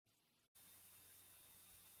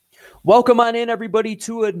Welcome on in, everybody,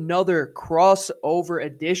 to another crossover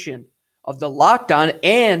edition of the Locked On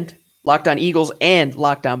Eagles and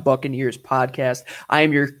Locked On Buccaneers podcast. I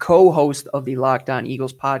am your co-host of the Locked On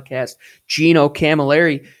Eagles podcast, Gino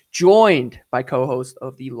Camilleri, joined by co-host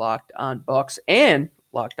of the Locked On Bucks and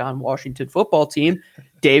Locked On Washington football team,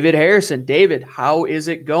 David Harrison. David, how is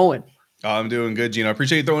it going? I'm doing good, Gino. I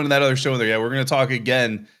appreciate you throwing in that other show in there. Yeah, we're going to talk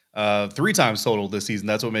again 3 times total this season.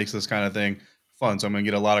 That's what makes this kind of thing fun. So I'm going to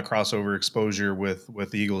get a lot of crossover exposure with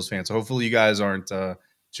the Eagles fans. So hopefully you guys aren't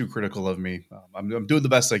too critical of me. I'm doing the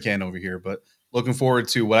best I can over here, but looking forward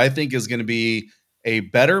to what I think is going to be a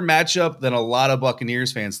better matchup than a lot of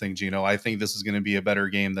Buccaneers fans think, Gino. I think this is going to be a better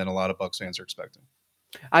game than a lot of Bucs fans are expecting.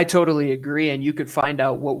 I totally agree. And you could find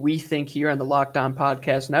out what we think here on the Locked On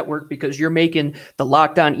Podcast Network because you're making the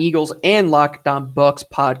Locked On Eagles and Locked On Bucks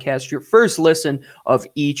podcast your first listen of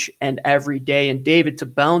each and every day. And David, to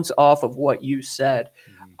bounce off of what you said,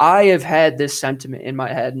 I have had this sentiment in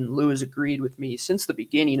my head, and Lou has agreed with me since the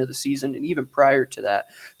beginning of the season and even prior to that,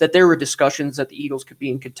 that there were discussions that the Eagles could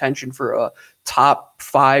be in contention for a top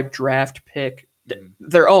 5 draft pick.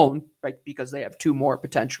 Their own, right? Because they have 2 more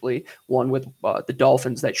potentially, one with the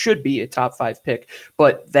Dolphins that should be a top 5 pick,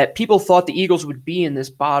 but that people thought the Eagles would be in this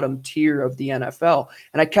bottom tier of the NFL.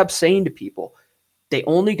 And I kept saying to people, they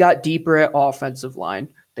only got deeper at offensive line.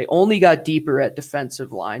 They only got deeper at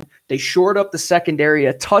defensive line. They shored up the secondary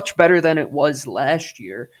a touch better than it was last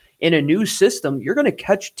year. In a new system, you're going to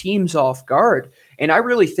catch teams off guard. And I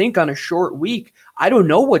really think on a short week, I don't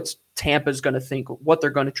know what Tampa's going to think, what they're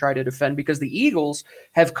going to try to defend, because the Eagles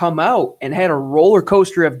have come out and had a roller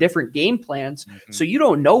coaster of different game plans. So you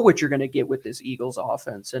don't know what you're going to get with this Eagles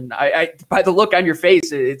offense. And I by the look on your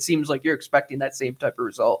face, it seems like you're expecting that same type of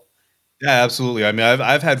result. Yeah, absolutely. I mean,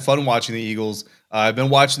 I've had fun watching the Eagles. I've been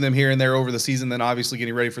watching them here and there over the season, then obviously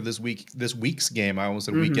getting ready for this week's game. I almost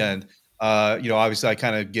said weekend. Obviously I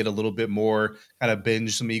kind of get a little bit more kind of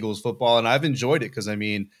binge some Eagles football, and I've enjoyed it because I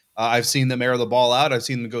mean, I've seen them air the ball out. I've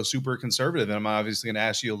seen them go super conservative, and I'm obviously going to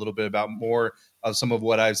ask you a little bit about more of some of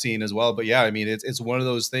what I've seen as well. But yeah, I mean, it's one of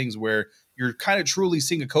those things where you're kind of truly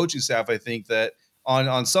seeing a coaching staff, I think, that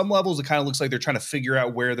on some levels, it kind of looks like they're trying to figure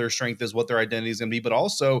out where their strength is, what their identity is going to be. But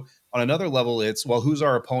also on another level, it's, well, who's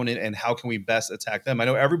our opponent and how can we best attack them? I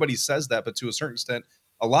know everybody says that, but to a certain extent,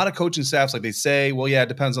 a lot of coaching staffs, like they say, well, yeah, it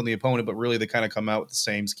depends on the opponent, but really they kind of come out with the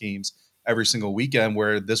same schemes every single weekend,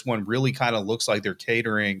 where this one really kind of looks like they're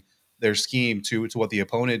catering their scheme to what the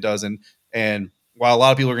opponent does. And while a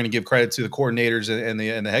lot of people are going to give credit to the coordinators and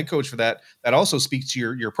the head coach for that, that also speaks to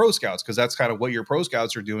your pro scouts, because that's kind of what your pro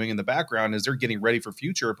scouts are doing in the background, is they're getting ready for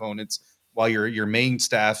future opponents while your main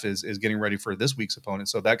staff is getting ready for this week's opponent.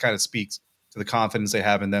 So that kind of speaks to the confidence they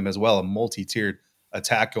have in them as well, a multi-tiered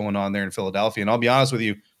attack going on there in Philadelphia. And I'll be honest with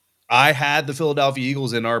you, I had the Philadelphia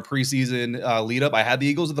Eagles in our preseason lead up. I had the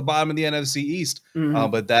Eagles at the bottom of the NFC East,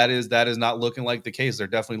 but that is not looking like the case. They're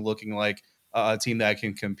definitely looking like a team that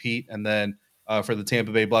can compete. And then for the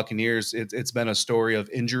Tampa Bay Buccaneers, it's been a story of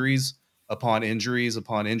injuries upon injuries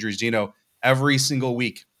upon injuries. Gino, every single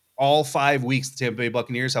week, all 5 weeks, the Tampa Bay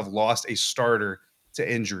Buccaneers have lost a starter to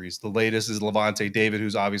injuries. The latest is Levante David,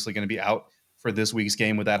 who's obviously going to be out for this week's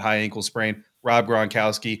game with that high ankle sprain. Rob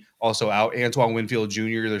Gronkowski also out. Antoine Winfield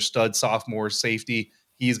Jr., their stud sophomore safety,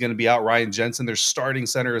 he's going to be out. Ryan Jensen, their starting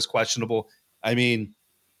center, is questionable. I mean,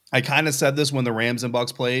 I kind of said this when the Rams and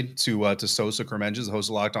Bucks played to Sosa Kremenjas, the host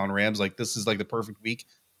of Locked On Rams. Like, this is like the perfect week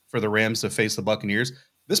for the Rams to face the Buccaneers.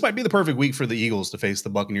 This might be the perfect week for the Eagles to face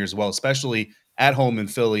the Buccaneers as well, especially at home in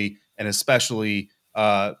Philly, and especially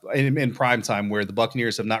in prime time, where the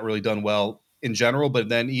Buccaneers have not really done well in general, but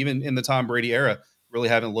then even in the Tom Brady era, really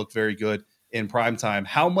haven't looked very good in prime time.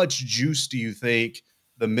 How much juice do you think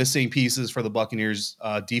the missing pieces for the Buccaneers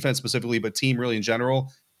defense specifically, but team really in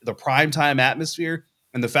general, the primetime atmosphere,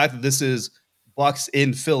 and the fact that this is Bucks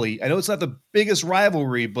in Philly? I know it's not the biggest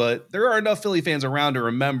rivalry, but there are enough Philly fans around to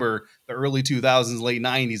remember the early 2000s, late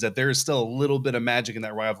 90s, that there is still a little bit of magic in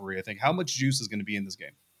that rivalry. I think, how much juice is going to be in this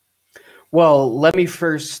game? Well, let me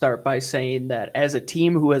first start by saying that as a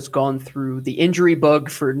team who has gone through the injury bug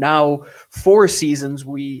for now 4 seasons,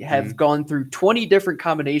 we have gone through 20 different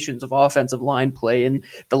combinations of offensive line play in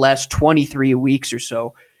the last 23 weeks or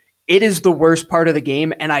so. It is the worst part of the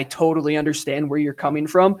game, and I totally understand where you're coming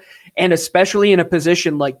from. And especially in a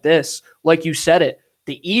position like this, like you said it,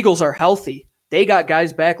 the Eagles are healthy. They got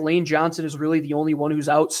guys back. Lane Johnson is really the only one who's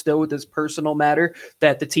out still with this personal matter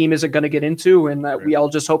that the team isn't going to get into, and that we all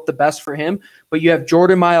just hope the best for him. But you have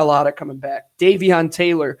Jordan Mailata coming back. Davion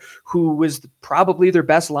Taylor, who was probably their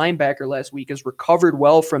best linebacker last week, has recovered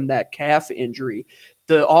well from that calf injury.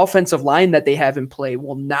 The offensive line that they have in play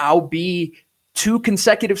will now be 2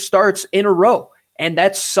 consecutive starts in a row. And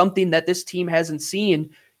that's something that this team hasn't seen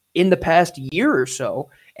in the past year or so.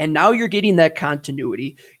 And now you're getting that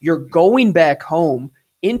continuity. You're going back home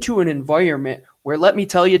into an environment where, let me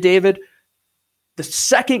tell you, David, the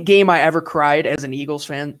second game I ever cried as an Eagles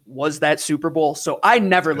fan was that Super Bowl. So I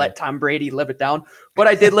never let Tom Brady live it down. But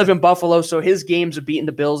I did live in Buffalo, so his games of beating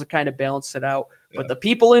the Bills, it kind of balanced it out. But the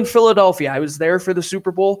people in Philadelphia, I was there for the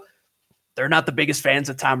Super Bowl, they're not the biggest fans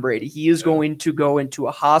of Tom Brady. He is going to go into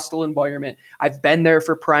a hostile environment. I've been there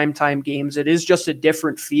for primetime games. It is just a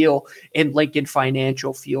different feel in Lincoln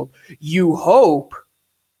Financial Field. You hope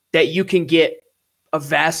that you can get a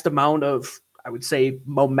vast amount of, I would say,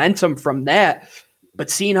 momentum from that. But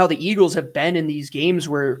seeing how the Eagles have been in these games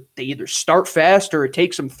where they either start fast or it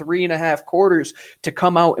takes them 3.5 quarters to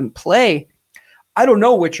come out and play, I don't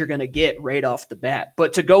know what you're going to get right off the bat.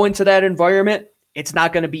 But to go into that environment, it's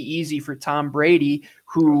not going to be easy for Tom Brady,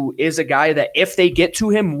 who is a guy that if they get to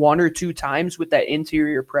him 1 or 2 times with that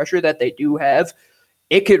interior pressure that they do have,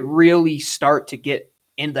 it could really start to get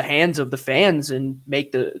in the hands of the fans and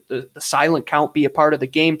make the silent count be a part of the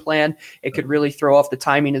game plan. It could really throw off the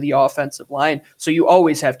timing of the offensive line. So you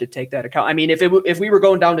always have to take that account. I mean, if we were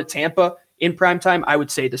going down to Tampa in primetime, I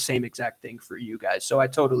would say the same exact thing for you guys. So I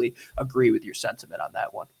totally agree with your sentiment on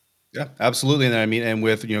that one. Yeah, absolutely. And I mean, and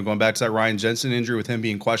with, going back to that Ryan Jensen injury, with him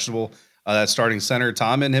being questionable, that starting center,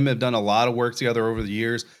 Tom and him have done a lot of work together over the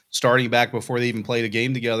years, starting back before they even played a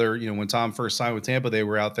game together. When Tom first signed with Tampa, they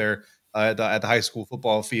were out there at the high school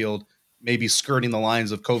football field, maybe skirting the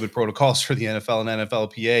lines of COVID protocols for the NFL and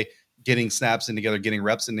NFLPA, getting snaps in together, getting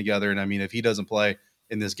reps in together. And I mean, if he doesn't play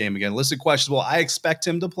in this game again, listed questionable, I expect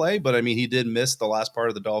him to play, but I mean, he did miss the last part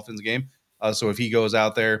of the Dolphins game. So if he goes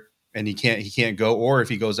out there and he can't go, or if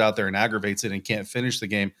he goes out there and aggravates it and can't finish the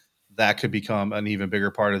game, that could become an even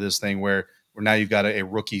bigger part of this thing where now you've got a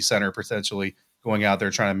rookie center potentially going out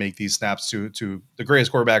there trying to make these snaps to the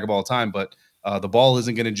greatest quarterback of all time. But the ball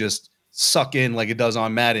isn't going to just suck in like it does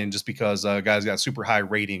on Madden just because guys got super high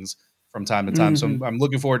ratings from time to time. Mm-hmm. So I'm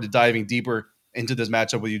looking forward to diving deeper into this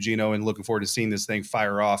matchup with you, Gino, and looking forward to seeing this thing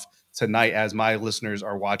fire off tonight as my listeners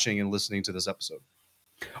are watching and listening to this episode.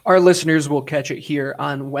 Our listeners will catch it here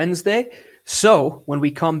on Wednesday. So when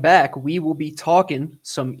we come back, we will be talking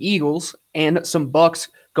some Eagles and some Bucks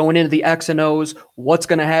going into the X and O's, what's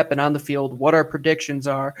going to happen on the field, what our predictions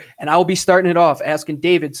are. And I'll be starting it off asking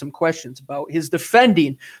David some questions about his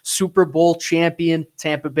defending Super Bowl champion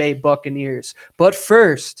Tampa Bay Buccaneers. But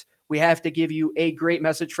first, we have to give you a great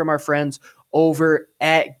message from our friends over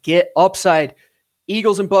at Get Upside.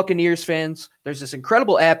 Eagles and Buccaneers fans, there's this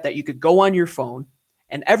incredible app that you could go on your phone,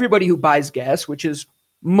 and everybody who buys gas, which is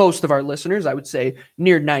most of our listeners, I would say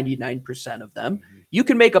near 99% of them, you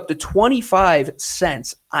can make up to 25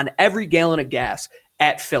 cents on every gallon of gas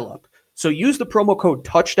at fill-up. So use the promo code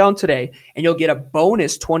touchdown today, and you'll get a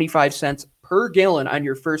bonus 25 cents per gallon on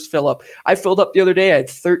your first fill-up. I filled up the other day. I had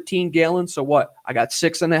 13 gallons. So what? I got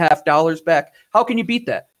 $6.50 back. How can you beat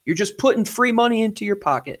that? You're just putting free money into your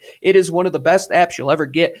pocket. It is one of the best apps you'll ever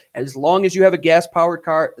get. As long as you have a gas-powered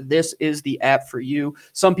car, this is the app for you.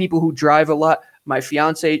 Some people who drive a lot, my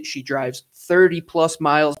fiance, she drives 30-plus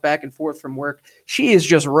miles back and forth from work. She is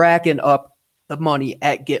just racking up the money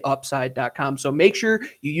at getupside.com. So make sure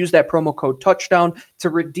you use that promo code touchdown to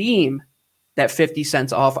redeem that 50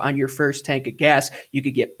 cents off on your first tank of gas. You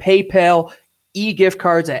could get PayPal, e-gift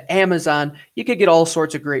cards at Amazon. You could get all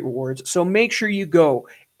sorts of great rewards. So make sure you go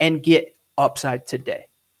and get Upside today.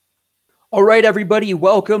 All right, everybody,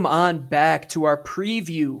 welcome on back to our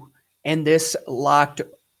preview and this Locked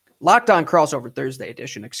On Crossover Thursday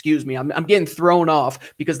edition. Excuse me, I'm getting thrown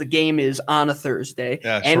off because the game is on a Thursday,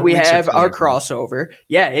 and we have our crossover.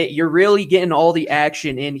 Yeah, you're really getting all the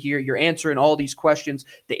action in here. You're answering all these questions.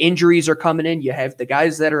 The injuries are coming in. You have the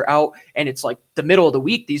guys that are out, and it's like the middle of the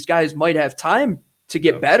week. These guys might have time to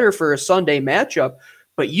get better for a Sunday matchup.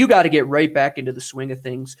 But you got to get right back into the swing of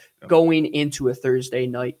things going into a Thursday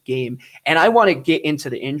night game. And I want to get into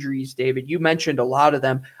the injuries, David. You mentioned a lot of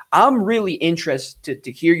them. I'm really interested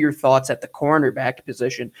to hear your thoughts at the cornerback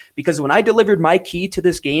position, because when I delivered my key to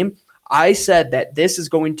this game, I said that this is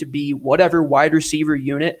going to be whatever wide receiver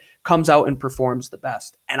unit comes out and performs the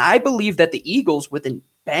best. And I believe that the Eagles, with a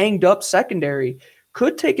banged up secondary,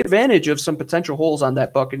 could take advantage of some potential holes on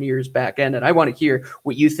that Buccaneers back end. And I want to hear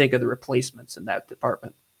what you think of the replacements in that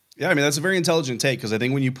department. Yeah, I mean, that's a very intelligent take, because I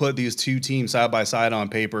think when you put these two teams side by side on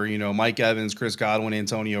paper, Mike Evans, Chris Godwin,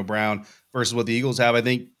 Antonio Brown versus what the Eagles have, I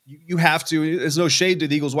think you have to, there's no shade to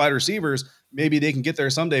the Eagles wide receivers. Maybe they can get there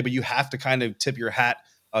someday, but you have to kind of tip your hat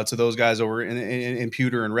to those guys over in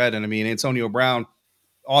pewter and red. And I mean, Antonio Brown,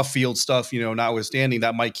 off-field stuff, notwithstanding,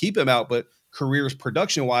 that might keep him out, but careers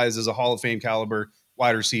production wise is a Hall of Fame caliber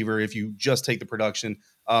wide receiver. If you just take the production,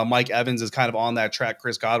 Mike Evans is kind of on that track.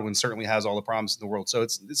 Chris Godwin certainly has all the promise in the world. So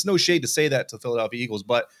it's no shade to say that to Philadelphia Eagles,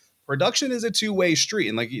 but production is a two-way street.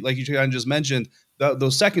 And like you kind of just mentioned, the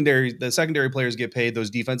secondary players get paid. Those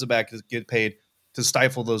defensive backs get paid to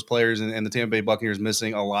stifle those players. And the Tampa Bay Buccaneers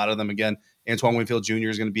missing a lot of them again. Antoine Winfield Jr.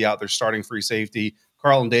 is going to be out there starting free safety.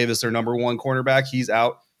 Carlton Davis, their number one cornerback, he's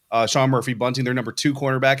out. Sean Murphy Bunting, their number two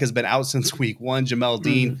cornerback, has been out since week one. Jamel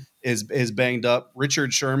Dean is banged up.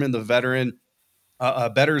 Richard Sherman, the veteran, a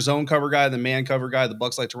better zone cover guy than man cover guy. The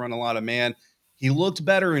Bucs like to run a lot of man. He looked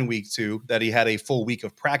better in week two that he had a full week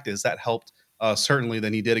of practice. That helped certainly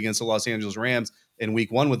than he did against the Los Angeles Rams in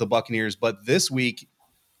week one with the Buccaneers. But this week,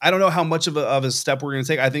 I don't know how much of a step we're going to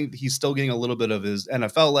take. I think he's still getting a little bit of his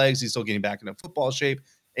NFL legs. He's still getting back into football shape,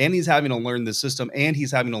 and he's having to learn the system, and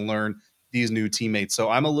he's having to learn these new teammates. So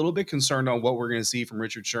I'm a little bit concerned on what we're going to see from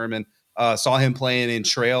Richard Sherman. Saw him playing in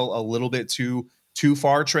trail a little bit too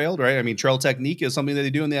far trailed, right? I mean, trail technique is something that they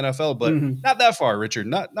do in the NFL, but not that far, Richard.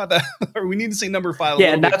 Not that. We need to see number 5.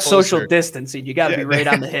 Yeah, not social distancing. You got to be right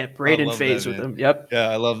on the hip, right in phase with him. Yep. Yeah,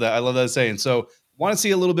 I love that. I love that saying. So want to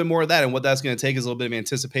see a little bit more of that, and what that's going to take is a little bit of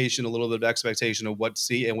anticipation, a little bit of expectation of what to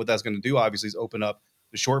see, and what that's going to do, obviously, is open up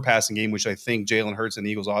the short passing game, which I think Jalen Hurts and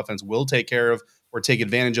the Eagles offense will take care of or take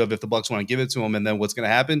advantage of if the Bucs want to give it to him. And then what's going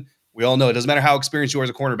to happen? We all know it doesn't matter how experienced you are as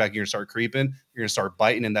a cornerback, you're going to start creeping, you're going to start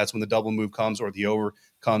biting, and that's when the double move comes or the over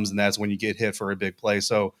comes, and that's when you get hit for a big play.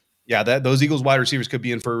 So, yeah, those Eagles wide receivers could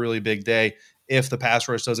be in for a really big day if the pass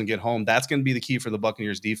rush doesn't get home. That's going to be the key for the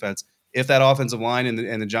Buccaneers defense. If that offensive line and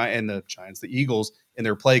the Giants, the Eagles, and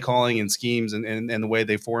their play calling and schemes and the way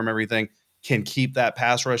they form everything can keep that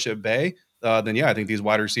pass rush at bay, then yeah, I think these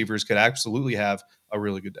wide receivers could absolutely have a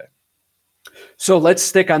really good day. So let's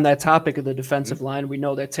stick on that topic of the defensive line. We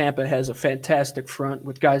know that Tampa has a fantastic front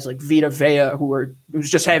with guys like Vita Vea, who's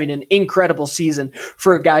just having an incredible season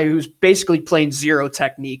for a guy who's basically playing zero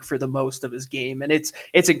technique for the most of his game. And it's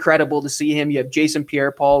incredible to see him. You have Jason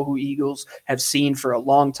Pierre-Paul, who Eagles have seen for a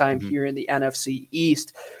long time here in the NFC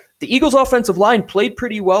East. The Eagles' offensive line played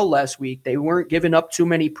pretty well last week. They weren't giving up too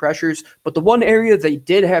many pressures, but the one area they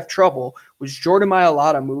did have trouble was Jordan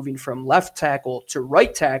Mailata moving from left tackle to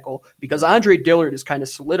right tackle because Andre Dillard has kind of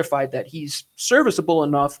solidified that he's serviceable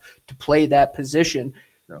enough to play that position.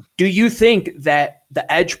 Yeah. Do you think that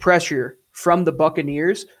the edge pressure from the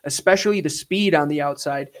Buccaneers, especially the speed on the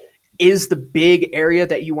outside, is the big area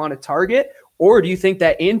that you want to target? Or do you think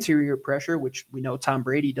that interior pressure, which we know Tom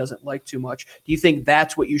Brady doesn't like too much, do you think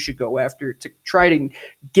that's what you should go after to try to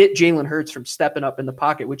get Jalen Hurts from stepping up in the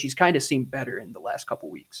pocket, which he's kind of seen better in the last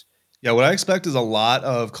couple weeks? Yeah, what I expect is a lot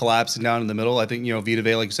of collapsing down in the middle. I think, Vita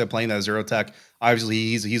Vea, like you said, playing that zero tech, obviously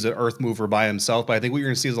he's an earth mover by himself, but I think what you're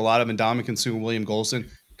going to see is a lot of Ndamukong Suh and William Golson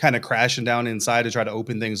kind of crashing down inside to try to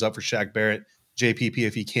open things up for Shaq Barrett, JPP,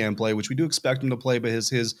 if he can play, which we do expect him to play, but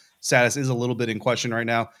his status is a little bit in question right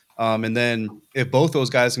now. And then if both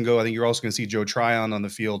those guys can go, I think you're also going to see Joe Tryon on the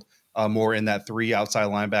field more in that 3 outside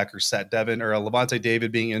linebacker set. Levante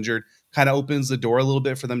David being injured kind of opens the door a little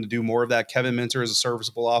bit for them to do more of that. Kevin Minter is a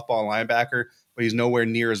serviceable off-ball linebacker, but he's nowhere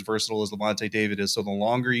near as versatile as Levante David is. So the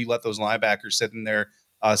longer you let those linebackers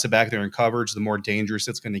sit back there in coverage, the more dangerous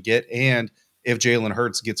it's going to get. And if Jalen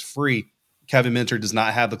Hurts gets free, Kevin Minter does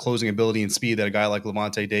not have the closing ability and speed that a guy like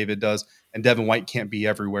Levante David does, and Devin White can't be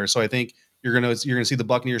everywhere. So I think you're gonna see the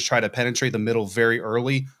Buccaneers try to penetrate the middle very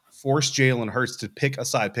early, force Jalen Hurts to pick a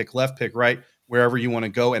side, pick left, pick right, wherever you want to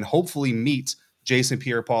go, and hopefully meet Jason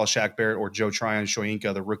Pierre-Paul, Shaq Barrett, or Joe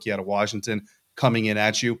Tryon-Shoyinka, the rookie out of Washington, coming in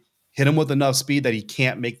at you. Hit him with enough speed that he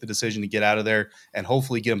can't make the decision to get out of there, and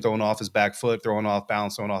hopefully get him throwing off his back foot, throwing off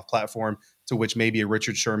balance, throwing off platform, to which maybe a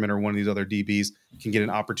Richard Sherman or one of these other DBs can get an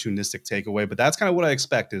opportunistic takeaway. But that's kind of what I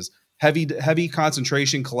expect is heavy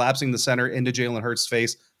concentration, collapsing the center into Jalen Hurts'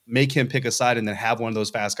 face, make him pick a side, and then have one of those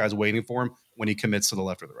fast guys waiting for him when he commits to the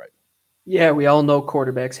left or the right. Yeah, we all know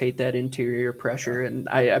quarterbacks hate that interior pressure, and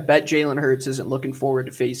I bet Jalen Hurts isn't looking forward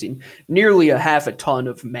to facing nearly a half a ton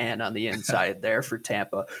of man on the inside there for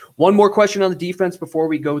Tampa. One more question on the defense before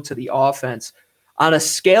we go to the offense. On a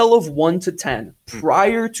scale of 1 to 10,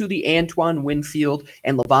 prior to the Antoine Winfield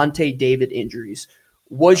and Levante David injuries,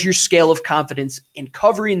 was your scale of confidence in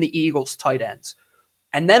covering the Eagles' tight ends?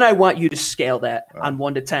 And then I want you to scale that on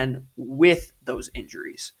 1 to 10 with those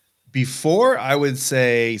injuries. Before, I would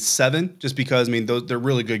say 7, just because, they're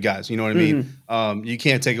really good guys. You know what I mean? You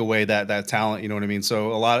can't take away that talent. You know what I mean?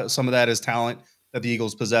 So some of that is talent that the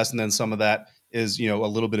Eagles possess, and then some of that is, a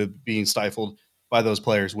little bit of being stifled by those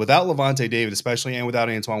players. Without Levante David, especially, and without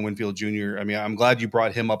Antoine Winfield Jr., I'm glad you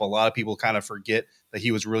brought him up. A lot of people kind of forget that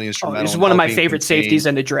he was really Oh, instrumental he's in one of my helping favorite contain. safeties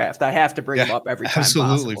in the draft. I have to bring Yeah, him up every time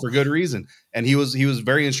absolutely, possible. for good reason. And he was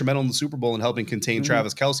very instrumental in the Super Bowl in helping contain Mhm.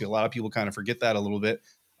 Travis Kelce. A lot of people kind of forget that a little bit.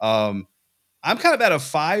 Um, I'm kind of at a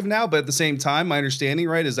 5 now, but at the same time, my understanding,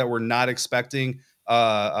 right, is that we're not expecting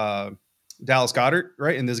Dallas Goedert,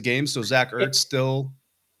 right, in this game. So Zach Ertz still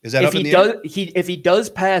is that If up in he the air? does, if he does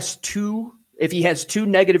pass two, if he has two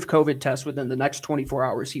negative COVID tests within the next 24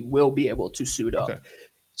 hours, he will be able to suit Okay. up.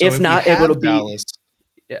 So If if we not, it will have be Dallas,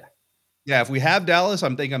 yeah. yeah, if we have Dallas,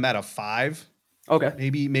 I'm thinking I'm at a 5. Okay.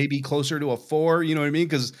 Maybe closer to a 4, you know what I mean?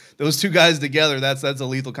 Because those 2 guys together, that's a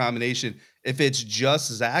lethal combination. If it's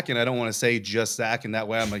just Zach, and I don't wanna say just Zach in that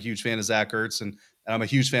way, I'm a huge fan of Zach Ertz, and I'm a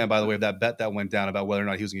huge fan, by the way, of that bet that went down about whether or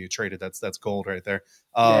not he was gonna get traded. That's gold right there.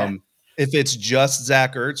 Yeah. If it's just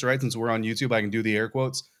Zach Ertz, right, since we're on YouTube, I can do the air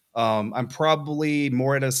quotes. I'm probably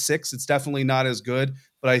more at a 6. It's definitely not as good,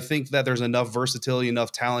 but I think that there's enough versatility,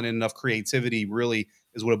 enough talent, and enough creativity really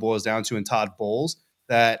is what it boils down to in Todd Bowles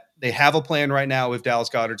that they have a plan right now if Dallas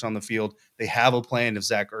Goedert's on the field. They have a plan if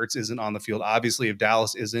Zach Ertz isn't on the field. Obviously, if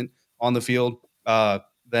Dallas isn't on the field,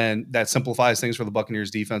 then that simplifies things for the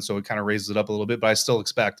Buccaneers defense. So it kind of raises it up a little bit. But I still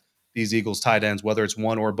expect these Eagles tight ends, whether it's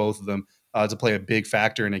one or both of them, to play a big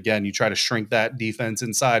factor. And again, you try to shrink that defense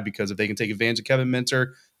inside because if they can take advantage of Kevin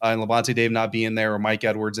Minter and Levante Dave not being there or Mike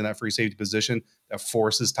Edwards in that free safety position, that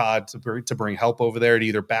forces Todd to bring help over there. It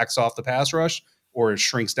either backs off the pass rush or it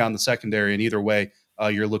shrinks down the secondary. And either way,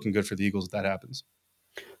 you're looking good for the Eagles if that happens.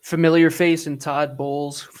 Familiar face in Todd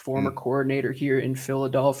Bowles, former coordinator here in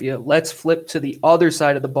Philadelphia. Let's flip to the other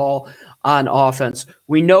side of the ball on offense.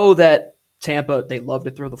 We know that Tampa, they love to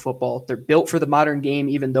throw the football. They're built for the modern game,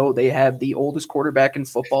 even though they have the oldest quarterback in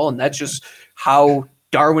football, and that's just how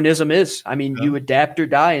Darwinism is. I mean, you adapt or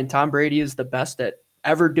die, and Tom Brady is the best at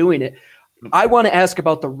ever doing it. I want to ask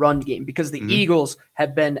about the run game because the Eagles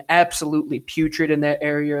have been absolutely putrid in that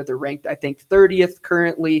area. They're ranked, I think, 30th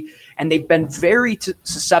currently, and they've been very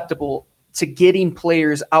susceptible to getting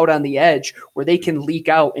players out on the edge where they can leak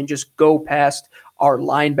out and just go past our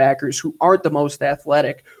linebackers who aren't the most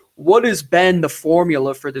athletic. What has been the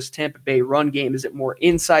formula for this Tampa Bay run game? Is it more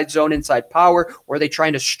inside zone, inside power, or are they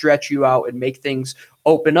trying to stretch you out and make things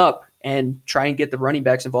open up and try and get the running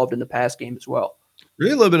backs involved in the pass game as well?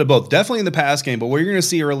 Really a little bit of both. Definitely in the pass game, but what you're going to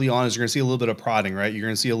see early on is you're going to see a little bit of prodding, right? You're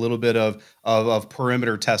going to see a little bit of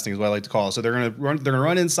perimeter testing is what I like to call it. So they're going to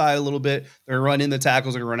run inside a little bit. They're going to run in the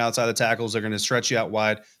tackles. They're going to run outside the tackles. They're going to stretch you out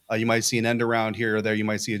wide. You might see an end around here or there. You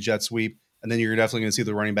might see a jet sweep, and then you're definitely going to see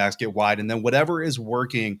the running backs get wide. And then whatever is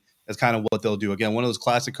working is kind of what they'll do. Again, one of those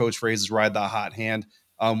classic coach phrases: "Ride the hot hand."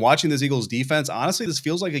 Watching this Eagles defense, honestly, this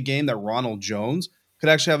feels like a game that Ronald Jones could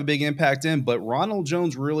actually have a big impact in, but Ronald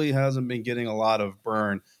Jones really hasn't been getting a lot of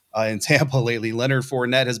burn in Tampa lately. Leonard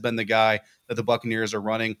Fournette has been the guy that the Buccaneers are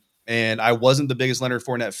running. And I wasn't the biggest Leonard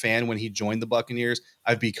Fournette fan when he joined the Buccaneers.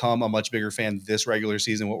 I've become a much bigger fan this regular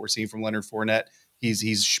season. What we're seeing from Leonard Fournette,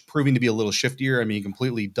 he's proving to be a little shiftier. I mean, he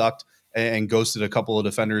completely ducked and ghosted a couple of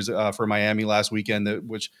defenders for Miami last weekend,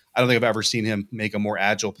 which I don't think I've ever seen him make a more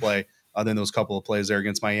agile play than those couple of plays there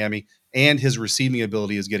against Miami. And his receiving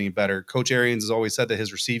ability is getting better. Coach Arians has always said that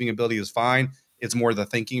his receiving ability is fine. It's more the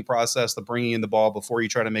thinking process, the bringing in the ball before you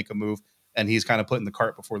try to make a move. And he's kind of putting the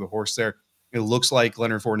cart before the horse there. It looks like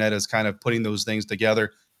Leonard Fournette is kind of putting those things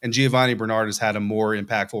together. And Giovanni Bernard has had a more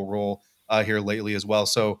impactful role here lately as well.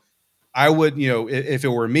 So I would, if it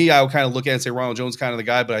were me, I would kind of look at it and say Ronald Jones kind of the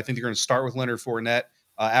guy, but I think they're going to start with Leonard Fournette.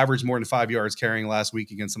 Averaged more than 5 yards carrying last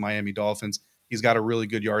week against the Miami Dolphins. He's got a really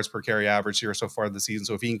good yards per carry average here so far this season.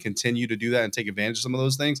 So if he can continue to do that and take advantage of some of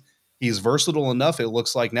those things, he's versatile enough, it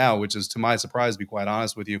looks like now, which is to my surprise, to be quite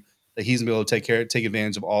honest with you, that he's going to be able to take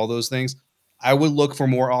advantage of all those things. I would look for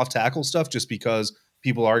more off tackle stuff just because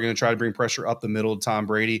people are going to try to bring pressure up the middle to Tom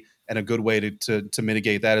Brady. And a good way to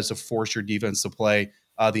mitigate that is to force your defense to play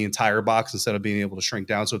the entire box instead of being able to shrink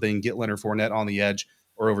down. So if they can get Leonard Fournette on the edge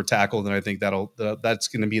or over tackle, then I think that's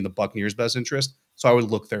going to be in the Buccaneers' best interest. So I would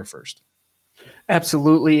look there first.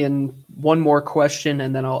 Absolutely. And one more question,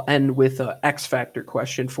 and then I'll end with an X Factor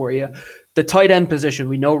question for you. The tight end position,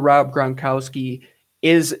 we know Rob Gronkowski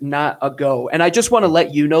is not a go. And I just want to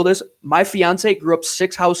let you know this. My fiance grew up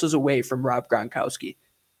 6 houses away from Rob Gronkowski.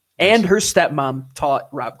 Nice. And her stepmom taught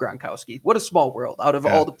Rob Gronkowski. What a small world out of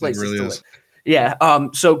all the places really to is. live. Yeah.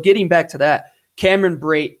 So getting back to that, Cameron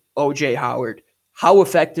Brate, OJ Howard, how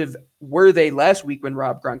effective were they last week when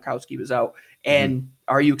Rob Gronkowski was out? And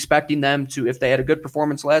are you expecting them to, if they had a good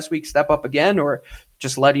performance last week, step up again, or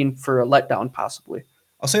just letting for a letdown possibly?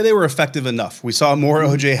 I'll say they were effective enough. We saw more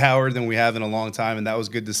OJ Howard than we have in a long time, and that was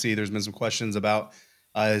good to see. There's been some questions about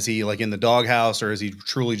is he like in the doghouse, or is he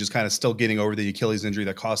truly just kind of still getting over the Achilles injury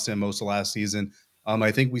that cost him most of last season?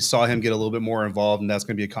 I think we saw him get a little bit more involved, and that's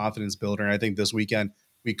going to be a confidence builder. And I think this weekend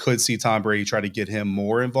we could see Tom Brady try to get him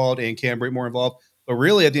more involved and Cam Brady more involved. But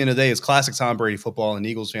really, at the end of the day, it's classic Tom Brady football, and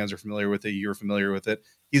Eagles fans are familiar with it. You're familiar with it.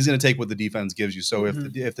 He's going to take what the defense gives you. So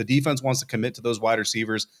if the defense wants to commit to those wide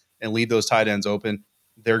receivers and leave those tight ends open,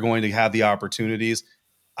 they're going to have the opportunities.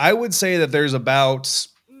 I would say that there's about,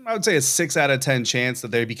 I would say a 6 out of 10 chance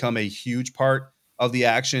that they become a huge part of the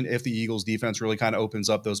action if the Eagles defense really kind of opens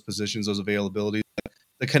up those positions, those availabilities.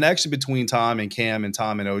 The connection between Tom and Cam and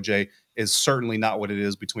Tom and OJ is certainly not what it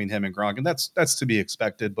is between him and Gronk, and that's to be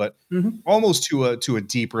expected, but almost to a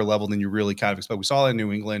deeper level than you really kind of expect. We saw that in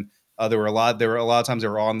New England. There were a lot of times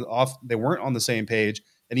they weren't on the same page,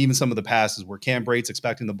 and even some of the passes where Cam Brate's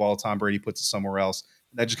expecting the ball, Tom Brady puts it somewhere else.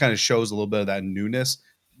 That just kind of shows a little bit of that newness.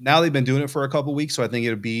 Now they've been doing it for a couple of weeks, so I think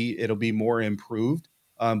it'll be more improved.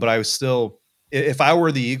 But I was still, if I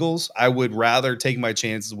were the Eagles, I would rather take my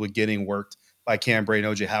chances with getting worked by Cam Brady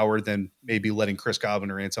and OJ Howard than maybe letting Chris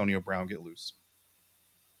Godwin or Antonio Brown get loose.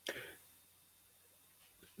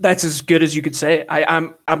 That's as good as you could say.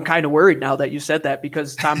 I'm kind of worried now that you said that,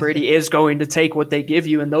 because Tom Brady is going to take what they give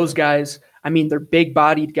you. And those guys, I mean, they're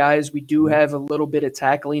big-bodied guys. We do have a little bit of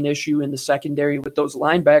tackling issue in the secondary with those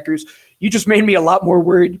linebackers. You just made me a lot more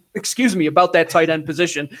worried, about that tight end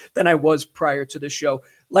position than I was prior to the show.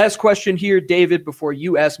 Last question here, David, before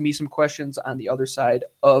you ask me some questions on the other side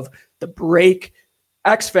of the break.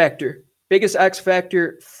 X Factor. Biggest X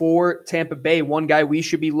factor for Tampa Bay, one guy we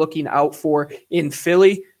should be looking out for in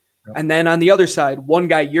Philly. Yep. And then on the other side, one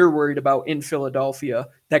guy you're worried about in Philadelphia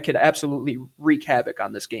that could absolutely wreak havoc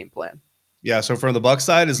on this game plan. Yeah, so from the Bucs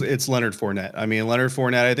side, it's Leonard Fournette. I mean, Leonard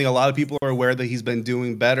Fournette, I think a lot of people are aware that he's been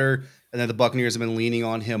doing better and that the Buccaneers have been leaning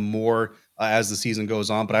on him more as the season goes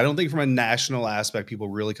on. But I don't think from a national aspect, people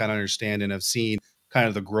really kind of understand and have seen kind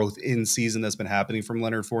of the growth in season that's been happening from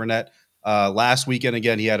Leonard Fournette. Last weekend,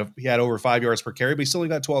 again, he had over 5 yards per carry, but he still only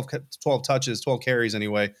got 12 touches, 12 carries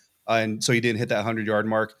anyway. And so he didn't hit that 100-yard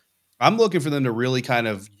mark. I'm looking for them to really kind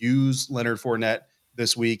of use Leonard Fournette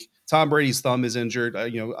this week. Tom Brady's thumb is injured.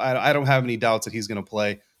 I don't have any doubts that he's going to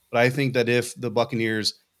play, but I think that if the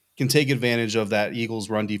Buccaneers can take advantage of that Eagles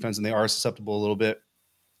run defense, and they are susceptible a little bit,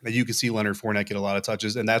 that you can see Leonard Fournette get a lot of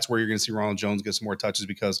touches. And that's where you're going to see Ronald Jones get some more touches,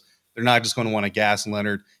 because they're not just going to want to gas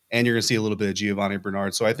Leonard, and you're going to see a little bit of Giovanni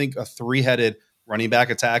Bernard. So I think a 3-headed running back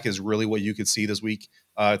attack is really what you could see this week,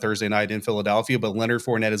 Thursday night in Philadelphia. But Leonard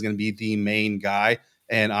Fournette is going to be the main guy.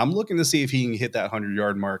 And I'm looking to see if he can hit that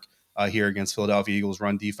 100-yard mark here against Philadelphia Eagles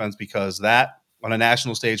run defense, because that, on a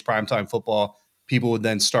national stage, primetime football, people would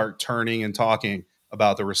then start turning and talking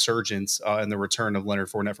about the resurgence and the return of Leonard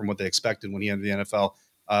Fournette from what they expected when he entered the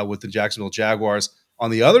NFL with the Jacksonville Jaguars. On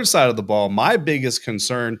the other side of the ball, my biggest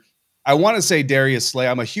concern, I want to say Darius Slay.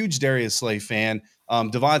 I'm a huge Darius Slay fan.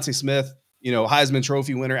 Devontae Smith, Heisman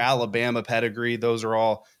Trophy winner, Alabama pedigree. Those are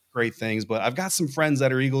all great things. But I've got some friends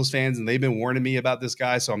that are Eagles fans, and they've been warning me about this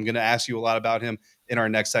guy. So I'm going to ask you a lot about him in our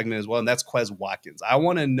next segment as well. And that's Quez Watkins. I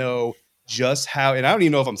want to know just how, and I don't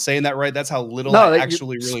even know if I'm saying that right. That's how little I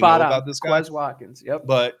actually really know about this guy. Quez Watkins. Yep.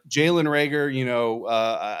 But Jalen Reagor,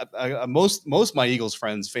 most of my Eagles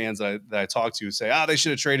fans that I talk to say, they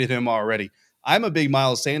should have traded him already. I'm a big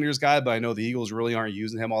Miles Sanders guy, but I know the Eagles really aren't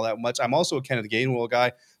using him all that much. I'm also a Kenneth Gainwell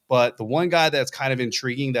guy, but the one guy that's kind of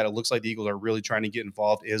intriguing that it looks like the Eagles are really trying to get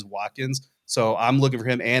involved is Watkins. So I'm looking for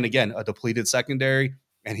him. And again, a depleted secondary.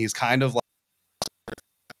 And he's kind of like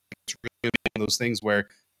one of those things where,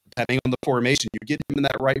 depending on the formation, you get him in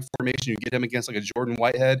that right formation, you get him against like a Jordan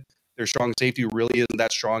Whitehead. Their strong safety really isn't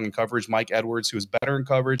that strong in coverage. Mike Edwards, who is better in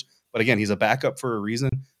coverage, but again, he's a backup for a reason.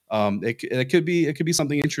 It could be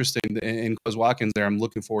something interesting in Quez Watkins there. I'm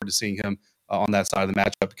looking forward to seeing him on that side of the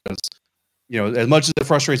matchup, because as much as it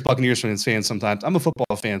frustrates Buccaneers fans sometimes, I'm a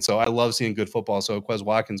football fan, so I love seeing good football. So if Quez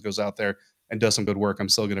Watkins goes out there and does some good work, I'm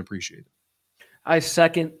still going to appreciate it. I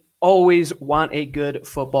second. Always want a good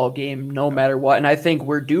football game no matter what. And I think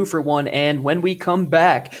we're due for one. And when we come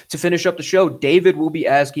back to finish up the show, David will be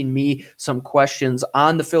asking me some questions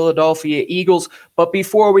on the Philadelphia Eagles. But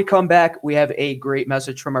before we come back, we have a great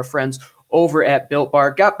message from our friends over at Built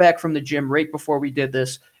Bar. Got back from the gym right before we did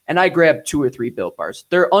this, and I grabbed 2 or 3 Built Bars.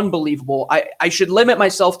 They're unbelievable. I should limit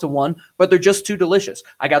myself to one, but they're just too delicious.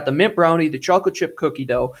 I got the mint brownie, the chocolate chip cookie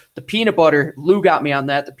dough, the peanut butter. Lou got me on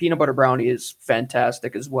that. The peanut butter brownie is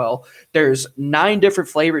fantastic as well. There's 9 different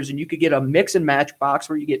flavors, and you could get a mix and match box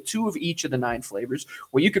where you get 2 of each of the 9 flavors,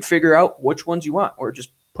 where you could figure out which ones you want, or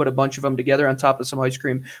just put a bunch of them together on top of some ice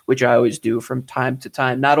cream, which I always do from time to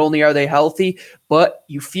time. Not only are they healthy, but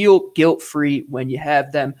you feel guilt-free when you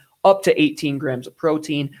have them. Up to 18 grams of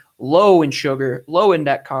protein, low in sugar, low in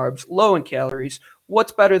net carbs, low in calories,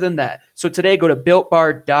 What's better than that? So today, go to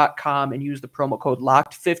BuiltBar.com and use the promo code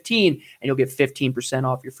LOCKED15, and you'll get 15%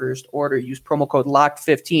 off your first order. Use promo code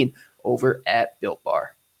LOCKED15 over at Built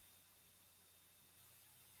Bar.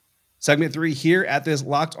 Segment 3 here at this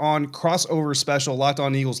Locked On crossover special, Locked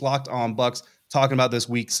On Eagles, Locked On Bucks, talking about this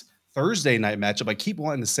week's Thursday night matchup. I keep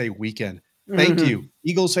wanting to say weekend. Thank you,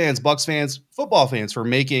 Eagles fans, Bucks fans, football fans, for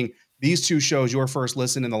making these two shows your first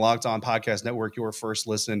listen in the Locked On Podcast Network, your first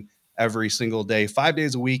listen every single day, 5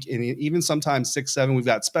 days a week, and even sometimes 6, 7. We've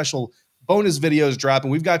got special bonus videos dropping.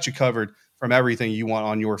 We've got you covered from everything you want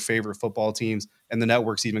on your favorite football teams. And the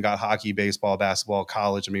network's even got hockey, baseball, basketball,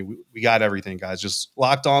 college. I mean, we got everything, guys. Just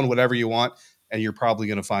locked on whatever you want, and you're probably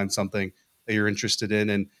going to find something that you're interested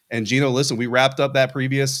in. And Gino, listen, we wrapped up that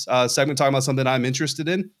previous segment talking about something I'm interested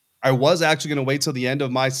in. I was actually going to wait till the end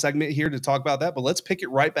of my segment here to talk about that, but let's pick it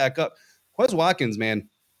right back up. Quez Watkins, man.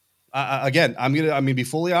 Again, I'm going to be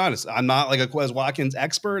fully honest. I'm not like a Quez Watkins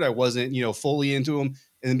expert. I wasn't, fully into him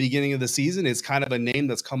in the beginning of the season. It's kind of a name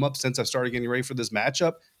that's come up since I started getting ready for this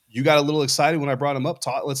matchup. You got a little excited when I brought him up.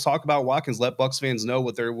 Let's talk about Watkins. Let Bucs fans know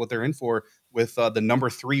what they're in for with the number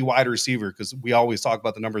 3 wide receiver, because we always talk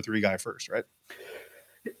about the number 3 guy first, right?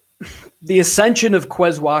 The ascension of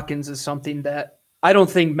Quez Watkins is something that I don't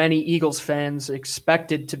think many Eagles fans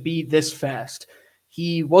expected to be this fast.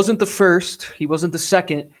 He wasn't the first. He wasn't the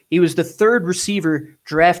second. He was the 3rd receiver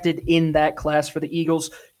drafted in that class for the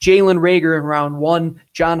Eagles. Jalen Reagor in round 1,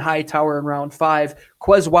 John Hightower in round 5,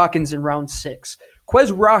 Quez Watkins in round 6.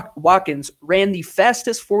 Quez Watkins ran the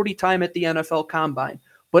fastest 40 time at the NFL Combine.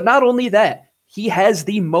 But not only that, he has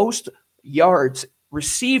the most yards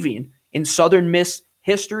receiving in Southern Miss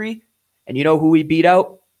history. And you know who he beat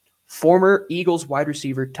out? Former Eagles wide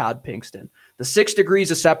receiver Todd Pinkston. The 6 degrees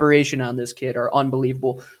of separation on this kid are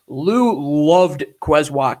unbelievable. Lou loved Quez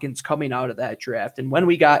Watkins coming out of that draft. And when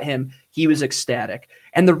we got him, he was ecstatic.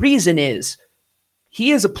 And the reason is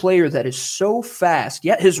he is a player that is so fast,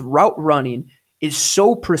 yet his route running is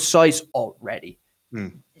so precise already.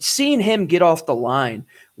 Seeing him get off the line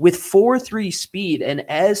with 4.3 speed and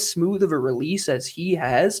as smooth of a release as he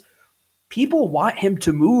has, people want him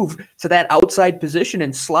to move to that outside position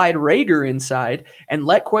and slide Reagor inside and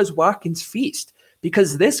let Quez Watkins feast.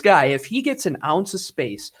 Because this guy, if he gets an ounce of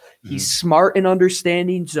space, he's smart in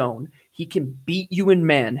understanding zone. He can beat you in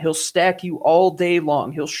man. He'll stack you all day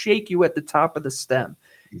long. He'll shake you at the top of the stem.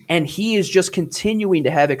 And he is just continuing to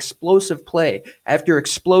have explosive play after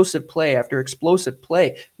explosive play after explosive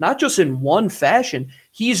play, not just in one fashion.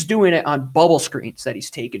 He's doing it on bubble screens that he's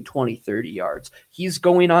taken 20, 30 yards. He's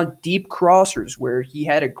going on deep crossers where he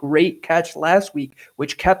had a great catch last week,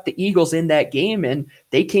 which kept the Eagles in that game, and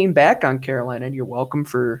they came back on Carolina. And you're welcome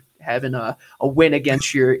for having a win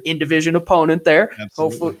against your in-division opponent there.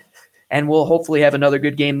 Absolutely. And we'll hopefully have another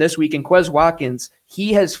good game this week. And Quez Watkins,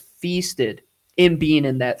 he has feasted in being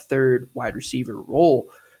in that 3rd wide receiver role,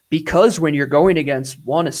 because when you're going against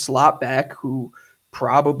a slot back who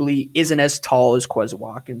probably isn't as tall as Quez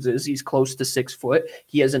Watkins is, he's close to 6 foot.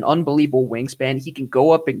 He has an unbelievable wingspan. He can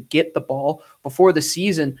go up and get the ball. Before the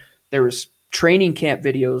season, there was training camp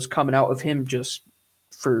videos coming out of him, just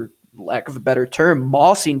for lack of a better term,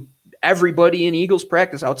 mossing everybody in Eagles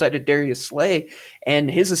practice outside of Darius Slay. And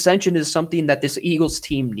his ascension is something that this Eagles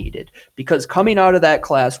team needed, because coming out of that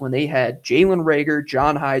class when they had Jalen Reagor,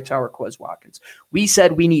 John Hightower, Quez Watkins, we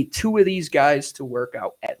said we need 2 of these guys to work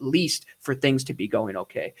out at least for things to be going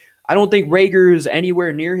okay. I don't think Reagor is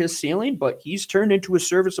anywhere near his ceiling, but he's turned into a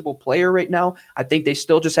serviceable player right now. I think they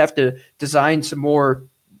still just have to design some more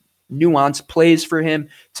nuanced plays for him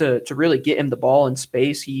to really get him the ball in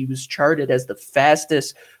space. He was charted as the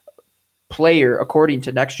fastest player, according to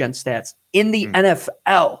Next Gen Stats, in the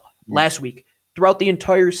NFL last week throughout the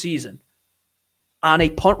entire season on a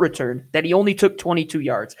punt return that he only took 22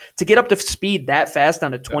 yards. To get up to speed that fast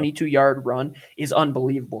on a 22-yard run is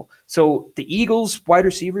unbelievable. So the Eagles wide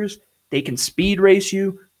receivers, they can speed race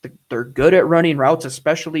you. They're good at running routes,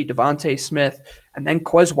 especially Devontae Smith. And then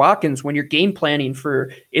Quez Watkins, when you're game planning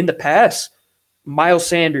for in the pass, Miles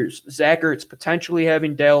Sanders, Zach Ertz, potentially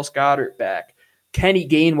having Dallas Goedert back, Kenny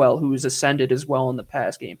Gainwell, who's ascended as well in the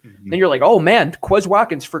pass game. Then you're like, oh man, Quez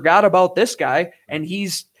Watkins, forgot about this guy. And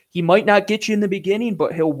he might not get you in the beginning,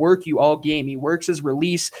 but he'll work you all game. He works his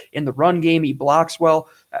release in the run game. He blocks well.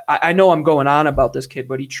 I know I'm going on about this kid,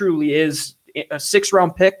 but he truly is a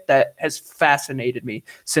 6th-round pick that has fascinated me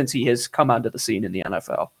since he has come onto the scene in the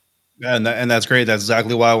NFL. Yeah, and that's great. That's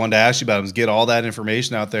exactly why I wanted to ask you about him, is get all that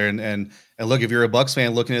information out there. And look, if you're a Bucks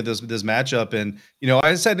fan looking at this matchup, and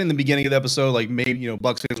I said in the beginning of the episode, like, maybe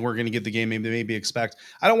Bucks fans weren't going to get the game, maybe expect.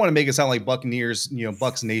 I don't want to make it sound like Buccaneers,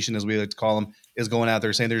 Bucks Nation as we like to call them, is going out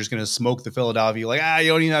there saying they're just going to smoke the Philadelphia. Like, you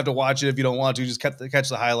don't even have to watch it if you don't want to. Just catch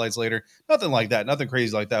the highlights later. Nothing like that. Nothing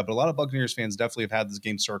crazy like that. But a lot of Buccaneers fans definitely have had this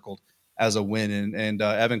game circled as a win. And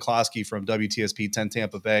Evan Klosky from WTSP 10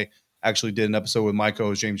 Tampa Bay actually did an episode with my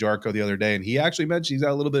co-host James Yarko the other day, and he actually mentioned he's got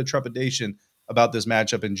a little bit of trepidation about this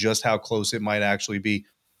matchup and just how close it might actually be.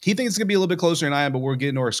 He thinks it's going to be a little bit closer than I am, but we're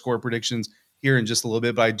getting to our score predictions here in just a little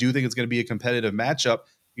bit. But I do think it's going to be a competitive matchup.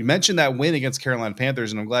 You mentioned that win against Carolina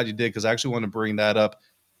Panthers, and I'm glad you did, because I actually want to bring that up.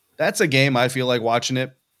 That's a game I feel like watching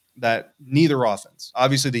it that neither offense,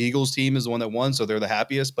 obviously the Eagles team is the one that won, so they're the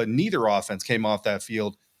happiest, but neither offense came off that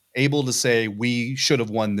field able to say we should have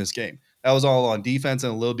won this game. That was all on defense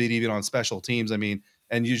and a little bit even on special teams. I mean,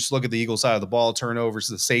 and you just look at the Eagles side of the ball, turnovers,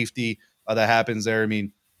 the safety that happens there. I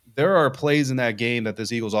mean, there are plays in that game that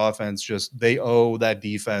this Eagles offense they owe that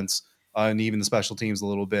defense and even the special teams a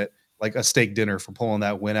little bit, like a steak dinner for pulling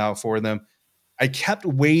that win out for them. I kept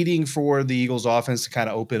waiting for the Eagles offense to kind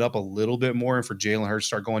of open up a little bit more and for Jalen Hurts to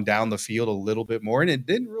start going down the field a little bit more. And it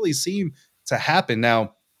didn't really seem to happen.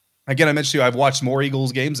 Now, again, I mentioned to you, I've watched more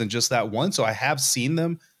Eagles games than just that one, so I have seen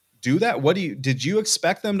them do that. Did you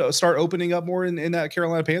expect them to start opening up more in that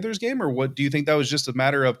Carolina Panthers game, or what do you think that was just a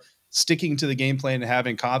matter of sticking to the game plan and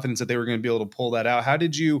having confidence that they were going to be able to pull that out? How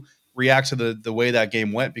did you react to the way that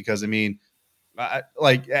game went? Because I mean,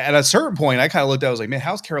 like at a certain point, I kind of looked at it, I was like, man,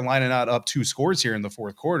 how's Carolina not up 2 scores here in the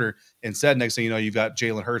fourth quarter? Instead, next thing you know, you've got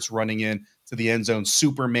Jalen Hurts running in to the end zone,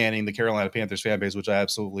 supermanning the Carolina Panthers fan base, which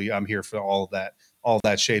I'm here for all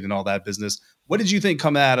that shade and all that business. What did you think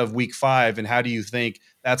come out of week 5, and how do you think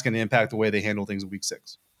that's going to impact the way they handle things in week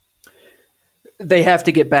 6? They have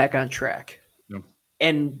to get back on track. Yep.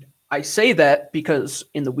 And I say that because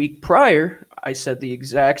in the week prior, I said the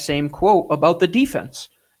exact same quote about the defense.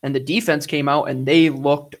 And the defense came out and they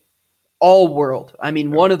looked all world. I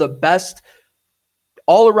mean, one of the best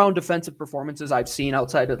all-around defensive performances I've seen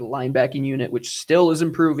outside of the linebacking unit, which still is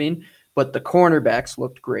improving, but the cornerbacks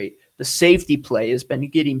looked great. The safety play has been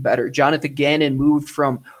getting better. Jonathan Gannon moved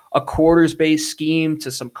from a quarters-based scheme to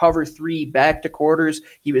some cover 3 back to quarters.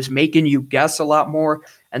 He was making you guess a lot more.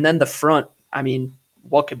 And then the front, I mean,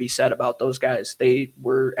 what could be said about those guys? They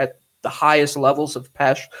were at the highest levels of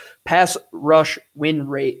pass rush win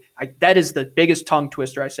rate. That is the biggest tongue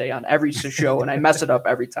twister I say on every show, and I mess it up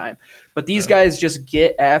every time. But these guys just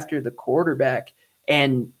get after the quarterback,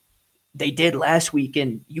 and they did last week,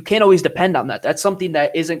 and you can't always depend on that. That's something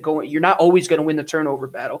that isn't going – you're not always going to win the turnover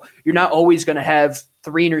battle. You're not always going to have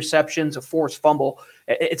 3 interceptions, a forced fumble.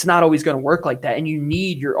 It's not always going to work like that, and you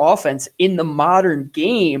need your offense in the modern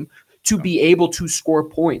game to be able to score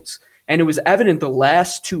points. And it was evident the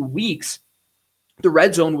last 2 weeks, the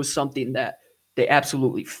red zone was something that they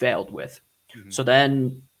absolutely failed with. Mm-hmm. So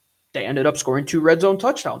then they ended up scoring 2 red zone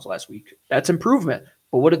touchdowns last week. That's improvement.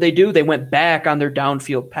 But what did they do? They went back on their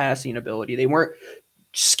downfield passing ability. They weren't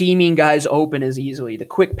scheming guys open as easily. The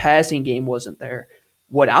quick passing game wasn't there.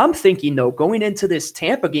 What I'm thinking, though, going into this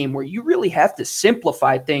Tampa game where you really have to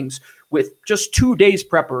simplify things with just 2 days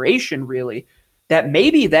preparation, really, that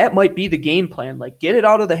maybe that might be the game plan. Like, get it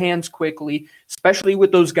out of the hands quickly, especially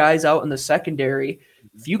with those guys out in the secondary.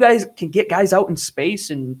 If you guys can get guys out in space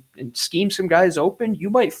and scheme some guys open, you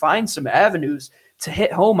might find some avenues to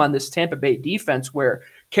hit home on this Tampa Bay defense, where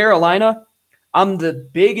Carolina, I'm the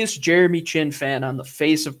biggest Jeremy Chin fan on the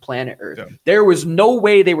face of planet Earth. Yeah. There was no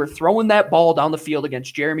way they were throwing that ball down the field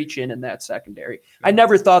against Jeremy Chin in that secondary. Yeah. I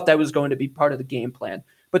never thought that was going to be part of the game plan.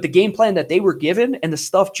 But the game plan that they were given and the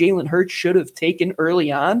stuff Jalen Hurts should have taken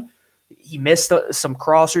early on, he missed some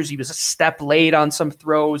crossers. He was a step late on some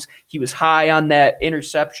throws. He was high on that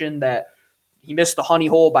interception that he missed the honey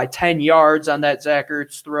hole by 10 yards on that Zach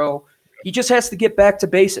Ertz throw. He just has to get back to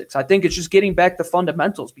basics. I think it's just getting back to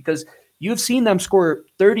fundamentals, because you've seen them score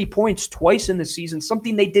 30 points twice in the season,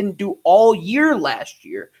 something they didn't do all year last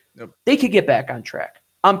year. Yep. They could get back on track.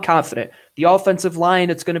 I'm confident. The offensive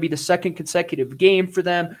line, it's going to be the second consecutive game for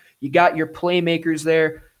them. You got your playmakers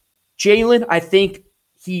there. Jalen, I think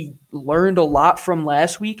he learned a lot from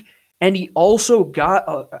last week, and he also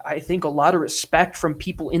got, I think, a lot of respect from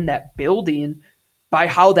people in that building by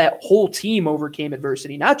how that whole team overcame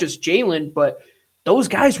adversity. Not just Jalen, but those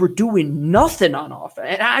guys were doing nothing on offense.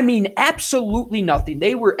 And I mean, absolutely nothing.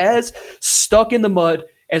 They were as stuck in the mud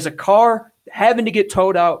as a car having to get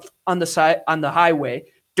towed out on the side on the highway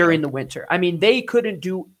during the winter. I mean, they couldn't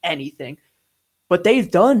do anything, but they've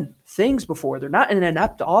done things before. They're not an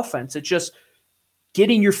inept offense. It's just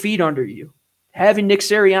getting your feet under you, having Nick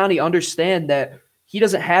Sirianni understand that he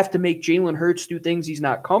doesn't have to make Jalen Hurts do things he's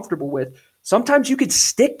not comfortable with. Sometimes you could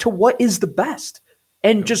stick to what is the best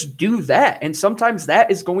and just do that. And sometimes that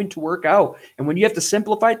is going to work out. And when you have to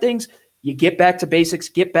simplify things, you get back to basics,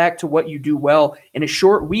 get back to what you do well. In a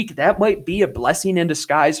short week, that might be a blessing in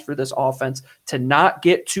disguise for this offense to not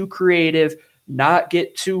get too creative, not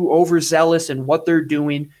get too overzealous in what they're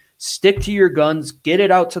doing. Stick to your guns, get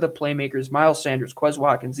it out to the playmakers, Miles Sanders, Quez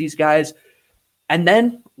Watkins, these guys, and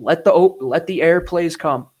then let the air plays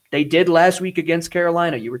come. They did last week against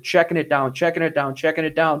Carolina. You were checking it down.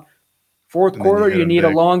 Fourth quarter, you need a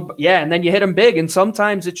long, and then you hit them big. And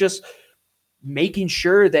sometimes it's just making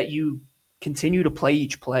sure that you continue to play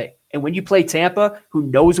each play. And when you play Tampa, who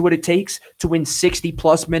knows what it takes to win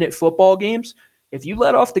 60-plus minute football games, if you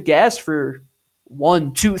let off the gas for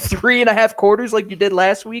 1, 2, 3.5 quarters like you did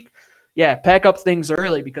last week, pack up things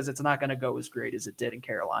early because it's not going to go as great as it did in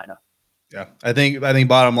Carolina. Yeah, I think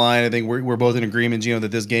bottom line, I think we're both in agreement, Gino,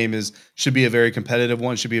 that this game should be a very competitive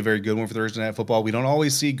one, should be a very good one for Thursday Night Football. We don't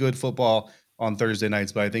always see good football on Thursday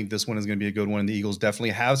nights, but I think this one is going to be a good one. And the Eagles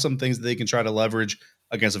definitely have some things that they can try to leverage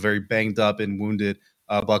against a very banged up and wounded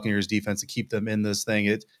Buccaneers defense to keep them in this thing.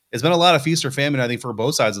 It's been a lot of feast or famine, I think, for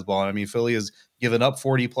both sides of the ball. I mean, Philly has given up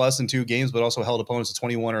 40 plus in 2 games, but also held opponents to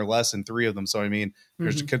 21 or less in 3 of them. So, I mean,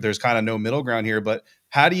 there's kind of no middle ground here. But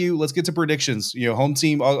let's get to predictions. Home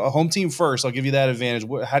team first. I'll give you that advantage.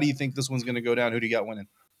 How do you think this one's going to go down? Who do you got winning?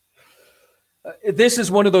 This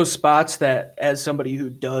is one of those spots that, as somebody who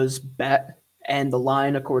does bet, and the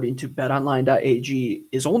line, according to betonline.ag,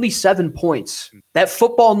 is only 7 points. That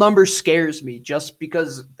football number scares me just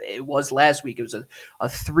because it was last week. It was a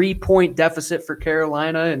 3-point deficit for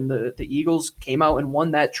Carolina, and the Eagles came out and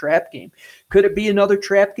won that trap game. Could it be another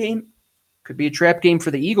trap game? Could be a trap game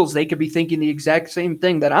for the Eagles. They could be thinking the exact same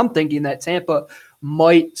thing that I'm thinking, that Tampa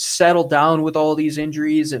might settle down with all these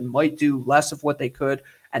injuries and might do less of what they could.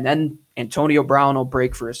 And then Antonio Brown will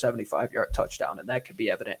break for a 75-yard touchdown, and that could be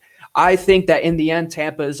evident. I think that in the end,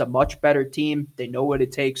 Tampa is a much better team. They know what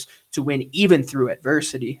it takes to win, even through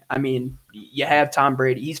adversity. I mean, you have Tom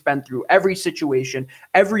Brady. He's been through every situation,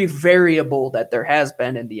 every variable that there has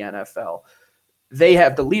been in the NFL. They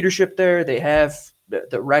have the leadership there. They have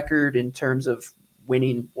the record in terms of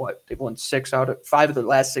winning they've won 5 of the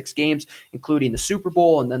last 6 games, including the Super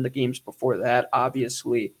Bowl, and then the games before that,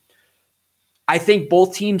 obviously. I think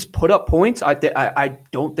both teams put up points. I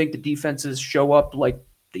don't think the defenses show up like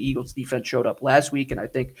the Eagles defense showed up last week, and I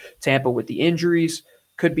think Tampa, with the injuries,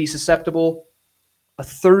 could be susceptible. A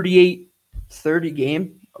 38-30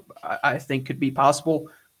 game, I think, could be possible.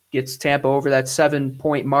 Gets Tampa over that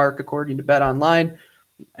 7-point mark, according to BetOnline.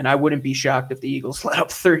 And I wouldn't be shocked if the Eagles let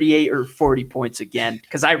up 38 or 40 points again,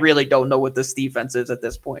 because I really don't know what this defense is at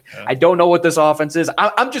this point. Yeah. I don't know what this offense is.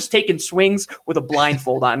 I'm just taking swings with a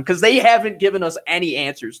blindfold on, because they haven't given us any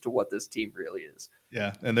answers to what this team really is.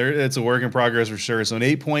 Yeah, and it's a work in progress for sure. So an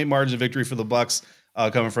 8-point margin of victory for the Bucs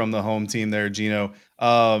coming from the home team there, Gino.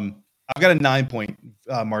 I've got a 9-point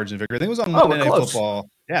margin of victory. I think it was on Monday Night Football.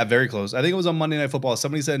 Yeah, very close. I think it was on Monday Night Football.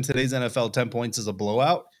 Somebody said in today's NFL, 10 points is a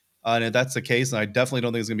blowout. And if that's the case, and I definitely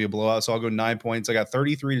don't think it's going to be a blowout, so I'll go 9 points. I got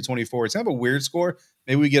 33-24. It's kind of a weird score.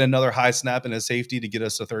 Maybe we get another high snap and a safety to get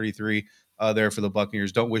us to 33 there for the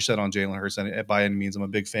Buccaneers. Don't wish that on Jalen Hurts by any means. I'm a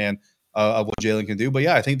big fan of what Jalen can do. But,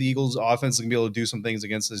 yeah, I think the Eagles' offense is going to be able to do some things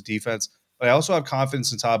against this defense. But I also have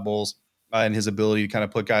confidence in Todd Bowles and his ability to kind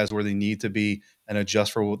of put guys where they need to be and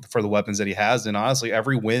adjust for the weapons that he has. And, honestly,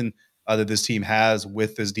 every win that this team has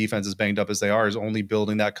with this defense, as banged up as they are, is only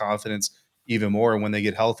building that confidence even more. And when they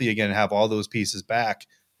get healthy again and have all those pieces back,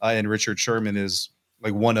 and Richard Sherman is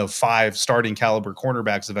like one of 5 starting caliber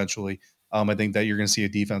cornerbacks eventually, I think that you're going to see a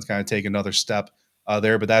defense kind of take another step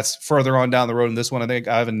there. But that's further on down the road in this one. I think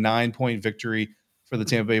I have a 9-point victory for the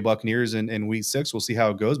Tampa Bay Buccaneers in week 6. We'll see how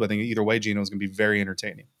it goes. But I think either way, Gino, is going to be very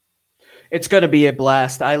entertaining. It's going to be a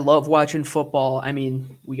blast. I love watching football. I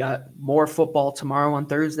mean, we got more football tomorrow on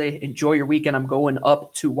Thursday. Enjoy your weekend. I'm going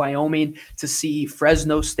up to Wyoming to see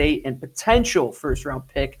Fresno State and potential first-round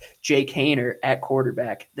pick Jake Haener at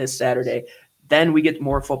quarterback this Saturday. Then we get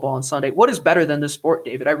more football on Sunday. What is better than this sport,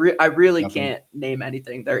 David? I really can't name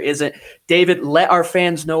anything. There isn't. David, let our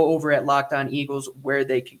fans know over at Locked On Eagles where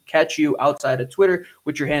they can catch you outside of Twitter,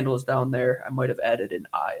 which your handle is down there. I might have added an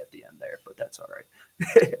I at the end there, but that's all right.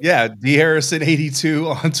 Yeah, D Harrison 82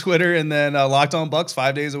 on Twitter, and then Locked On Bucks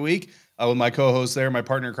 5 days a week with my co-host there, my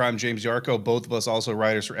partner in crime, James Yarko. Both of us also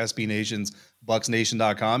writers for SB Nation's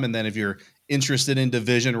BucksNation.com. And then if you're interested in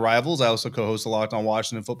division rivals, I also co-host the Locked On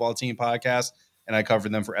Washington Football Team podcast, and I cover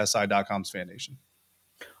them for SI.com's Fan Nation.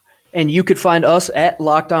 And you could find us at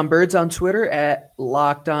Locked On Birds on Twitter, at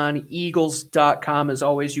LockedOnEagles.com. As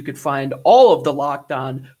always, you could find all of the Locked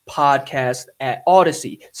On podcasts at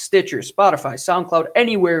Odyssey, Stitcher, Spotify, SoundCloud,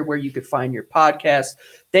 anywhere where you could find your podcast.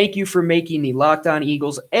 Thank you for making the Locked On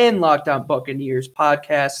Eagles and Locked On Buccaneers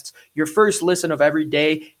podcasts your first listen of every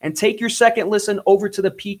day. And take your second listen over to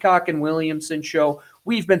the Peacock and Williamson show.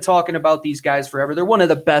 We've been talking about these guys forever. They're one of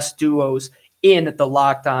the best duos in the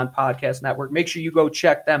Locked On Podcast Network. Make sure you go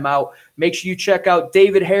check them out. Make sure you check out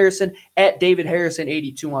David Harrison at David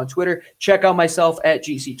Harrison82 on Twitter. Check out myself at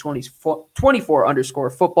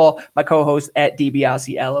GC24_football. My co-host at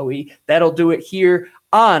DiBiase LOE. That'll do it here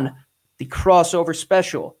on the crossover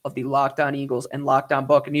special of the Locked On Eagles and Locked On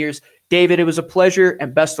Buccaneers. David, it was a pleasure,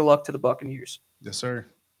 and best of luck to the Buccaneers. Yes, sir.